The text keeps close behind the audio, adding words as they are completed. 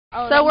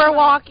So we're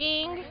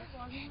walking.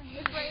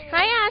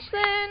 Hi,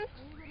 Ashlyn.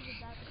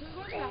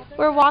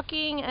 We're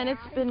walking, and it's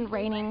been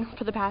raining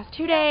for the past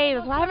 2 days.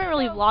 I haven't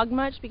really vlogged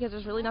much because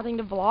there's really nothing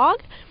to vlog.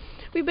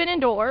 We've been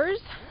indoors,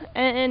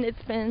 and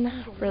it's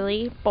been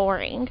really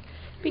boring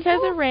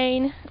because the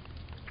rain,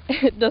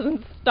 it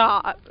doesn't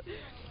stop.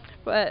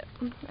 But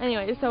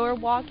anyway, so we're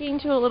walking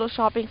to a little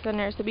shopping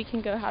center so we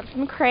can go have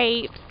some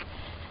crepes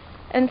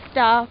and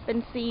stuff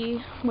and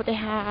see what they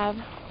have.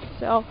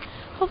 So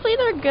hopefully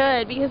they're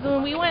good, because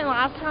when we went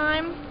last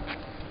time,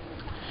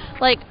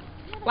 like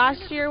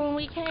last year when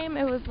we came,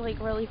 it was like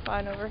really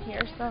fun over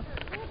here. So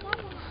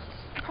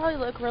probably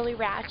look really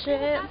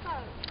ratchet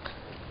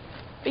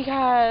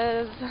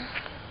because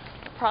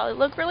probably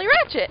look really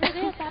ratchet. They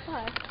have that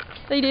bus.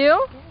 They do? Yeah.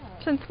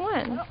 Since when?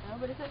 I don't know,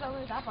 but it says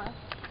only that bus.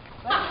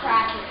 That's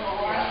practical.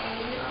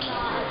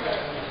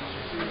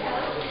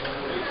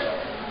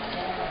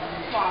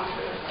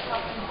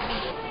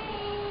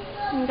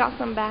 We got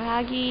some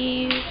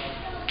baggies,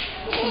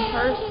 some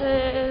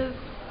purses,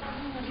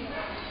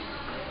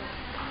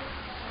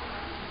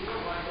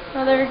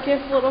 another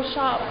gift little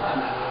shop,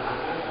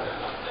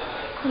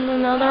 and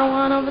another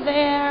one over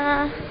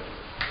there.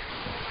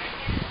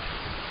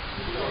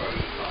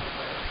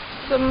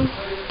 Some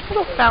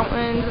little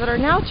fountains that are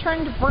now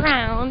turned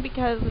brown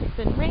because it's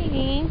been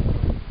raining.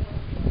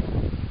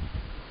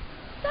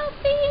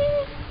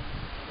 Selfie!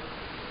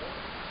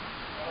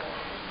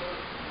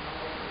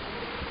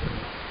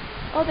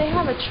 Oh, they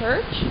have a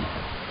church?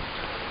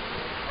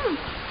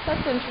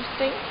 That's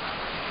interesting.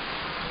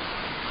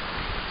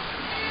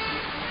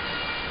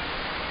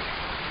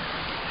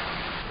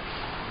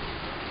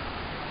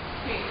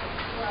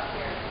 We're up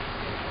here.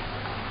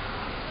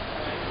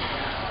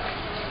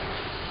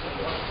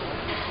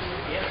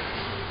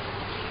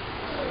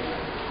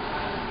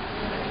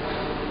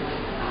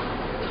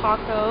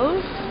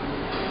 Tacos.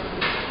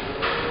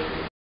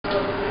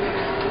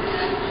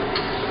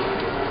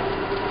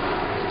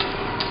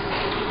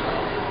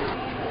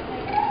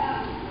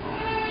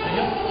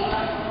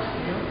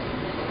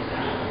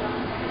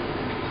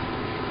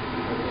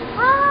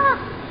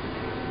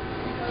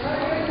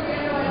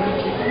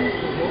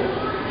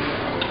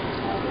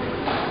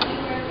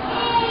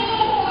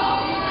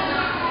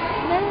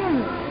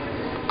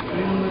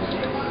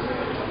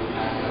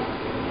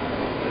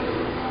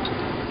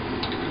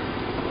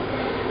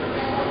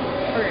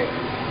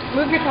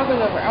 Move your tacos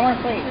over. I want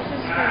a plate.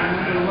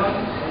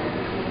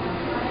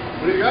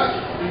 What do you got?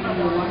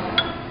 Number one.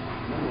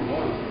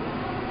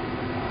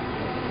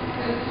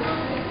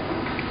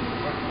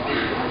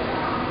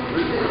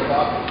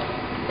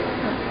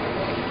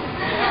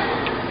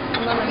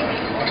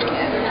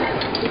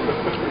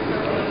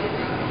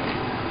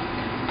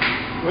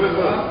 What is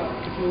that?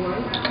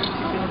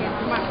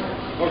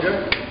 Okay.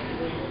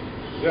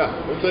 Yeah,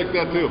 we'll take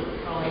that too.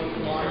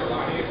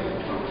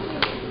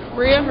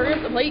 Maria, hurry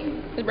up, the plate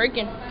is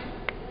breaking.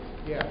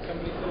 Yeah,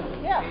 somebody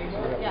said. Yeah.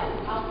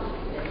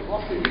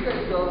 I'll see. You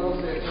guys go. We'll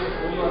see.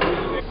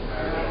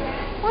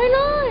 Why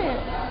not?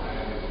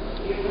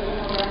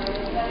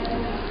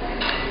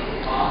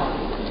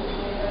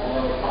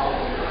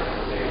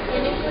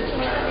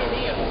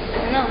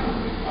 No.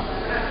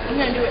 I'm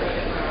gonna do it.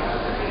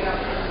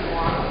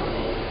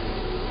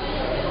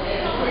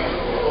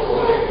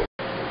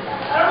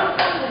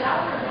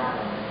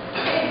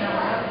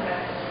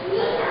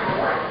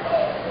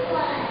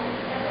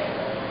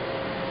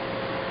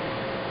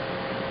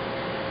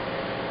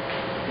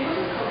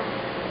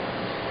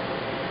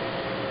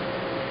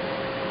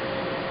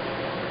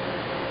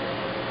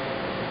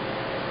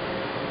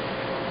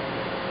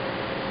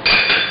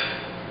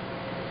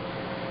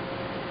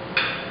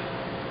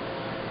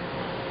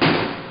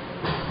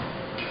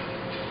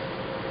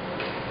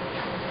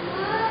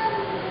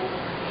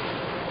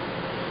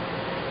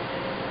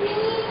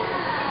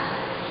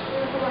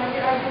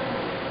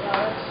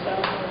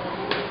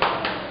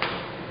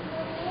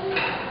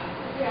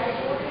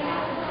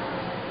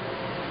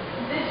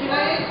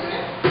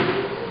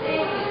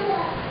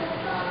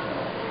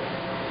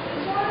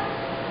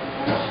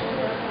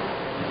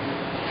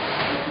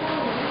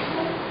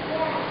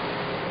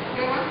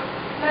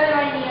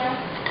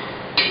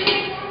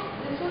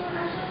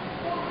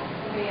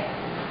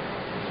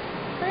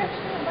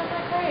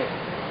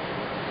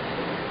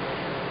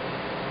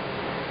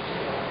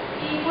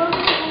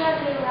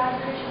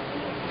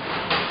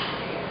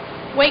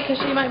 Wait,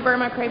 because she might burn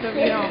my crepe if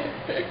you don't.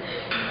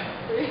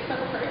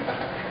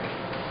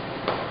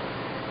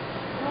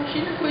 Oh,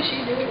 she knows what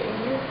she's doing in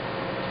here.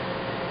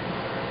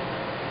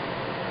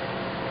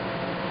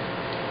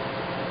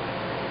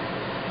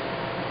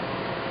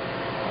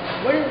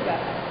 What is that?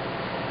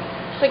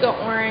 It's like an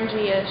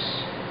orangey-ish.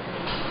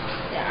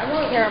 Yeah, I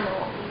want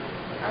caramel.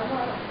 I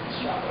want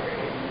strawberry.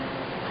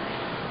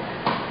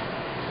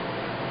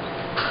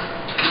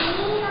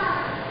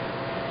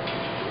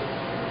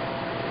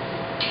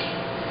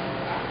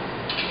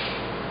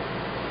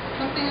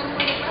 Something else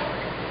for the back?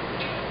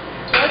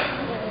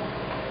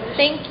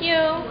 Thank you.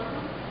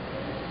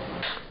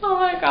 Oh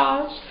my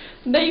gosh.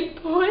 They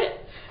put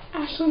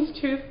Ashlyn's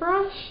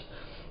toothbrush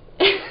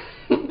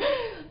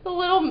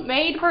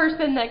maid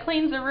person that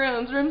cleans the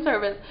rooms, room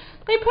service,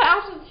 they put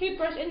Ashley's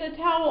toothbrush in the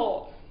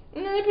towel.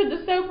 And then they put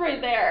the soap right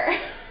there.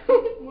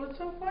 What's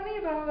so funny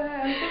about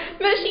that?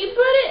 But she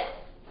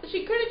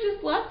could have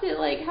just left it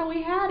like how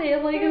we had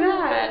it, like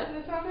that.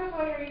 It's not that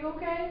funny. Are you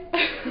okay?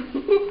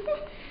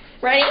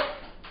 Ready?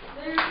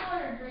 There's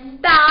water. Drink.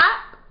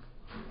 Stop.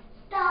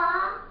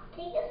 Stop.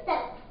 Take a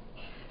step.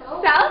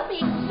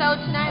 Selfie. So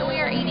tonight we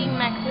are eating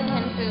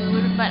Mexican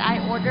food, but I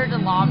ordered a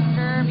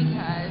lobster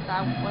because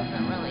I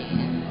wasn't really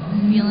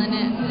feeling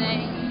it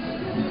today.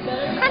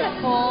 Kind of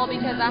full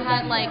because I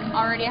had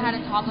already had a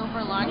taco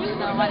for lunch,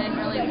 so I didn't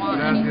really want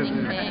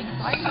anything big.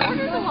 So I just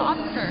ordered a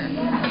lobster.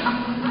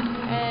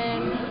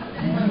 And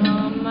my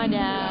mom, my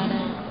dad,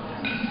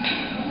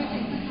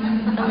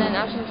 and then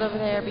Ashley's over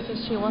there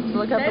because she wants to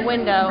look out the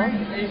window.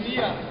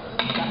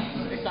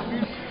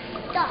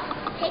 Stop.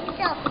 Take a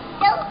selfie.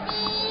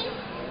 Selfie.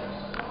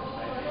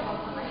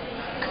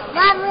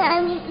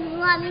 Mommy, you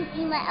want me to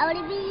see my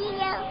older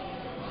video?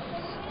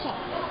 Okay.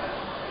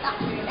 Stop.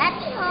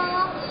 That's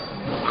all.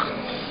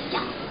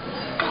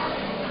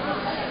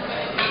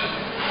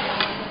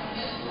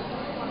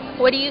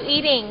 What are you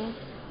eating?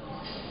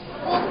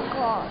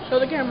 Sprinkles. Show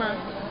the camera.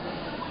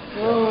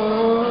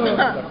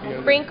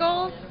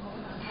 Sprinkles?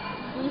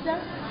 Lisa?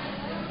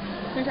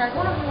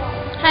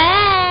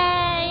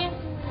 Hey!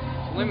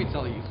 Let me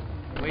tell you.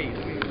 Wait.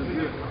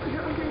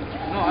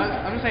 No,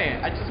 I'm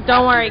saying. I just.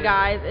 Don't worry,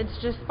 guys. It's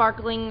just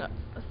sparkling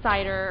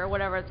cider or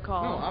whatever it's No,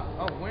 called.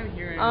 I went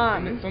here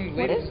and then some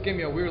lady just gave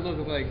me a weird look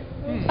of like,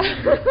 I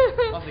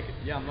was like,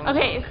 yeah, I'm not.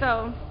 Okay,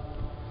 so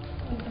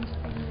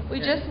we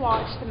just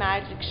watched the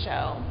magic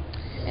show,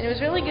 and it was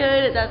really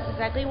good. That's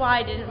exactly why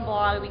I didn't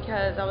vlog,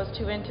 because I was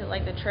too into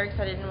the tricks.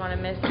 I didn't want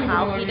to miss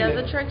how he does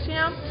the tricks, you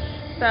know.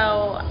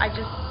 So I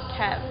just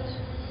kept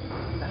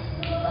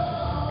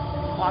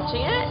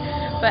watching it.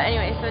 But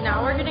anyway, so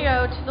now we're gonna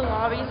go to the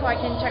lobby so I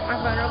can check my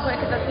phone real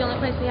quick, because that's the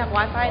only place we have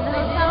Wi-Fi in the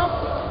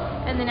hotel.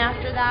 And then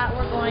after that,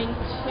 we're going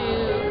to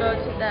go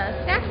to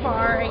the snack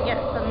bar and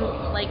get some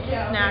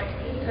snacks,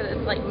 because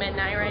it's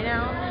midnight right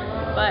now.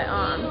 But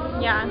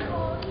yeah,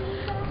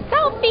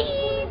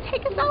 selfie,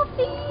 take a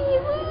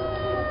selfie.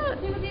 Woo!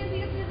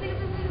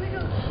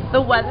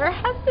 The weather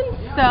has been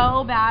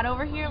so bad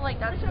over here.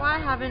 That's why I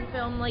haven't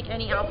filmed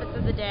any outfits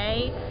of the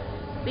day,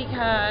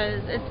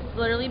 because it's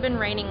literally been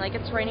raining.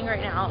 It's raining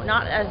right now.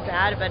 Not as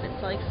bad, but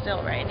it's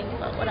still raining.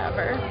 But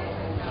whatever.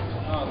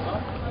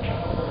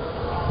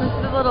 This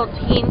is a little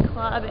teen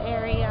club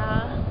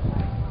area.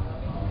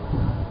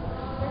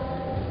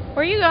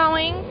 Where are you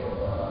going?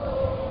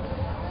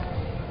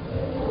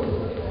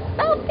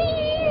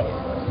 Selfie!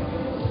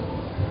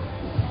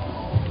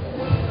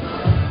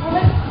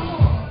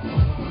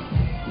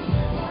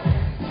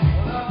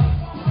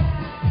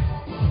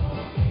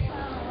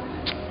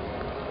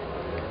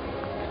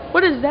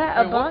 What is that?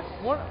 A bus?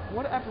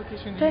 What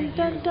application do Dun you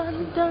dun use dun to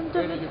dun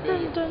dun edit your dun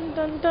video? dun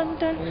dun dun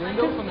dun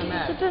Windows on the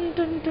Mac. dun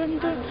dun dun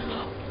dun.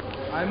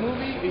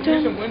 iMovie, if you're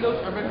using Windows,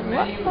 I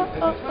recommend you.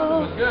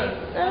 It's good.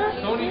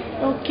 Sony.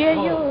 Okay,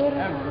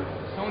 Ever.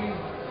 Sony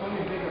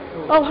bigger.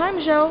 Oh, hi,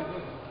 Michelle.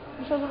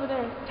 Michelle's over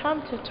there.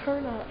 Time to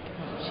turn up.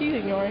 She's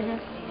ignoring her.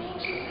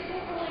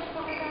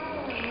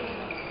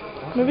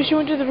 Maybe she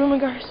went to the room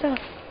and got her stuff.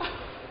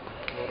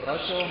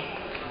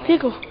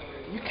 Pickle.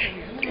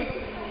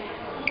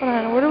 Hold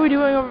on, what are we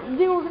doing over? I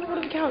think we're gonna go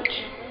to the couch.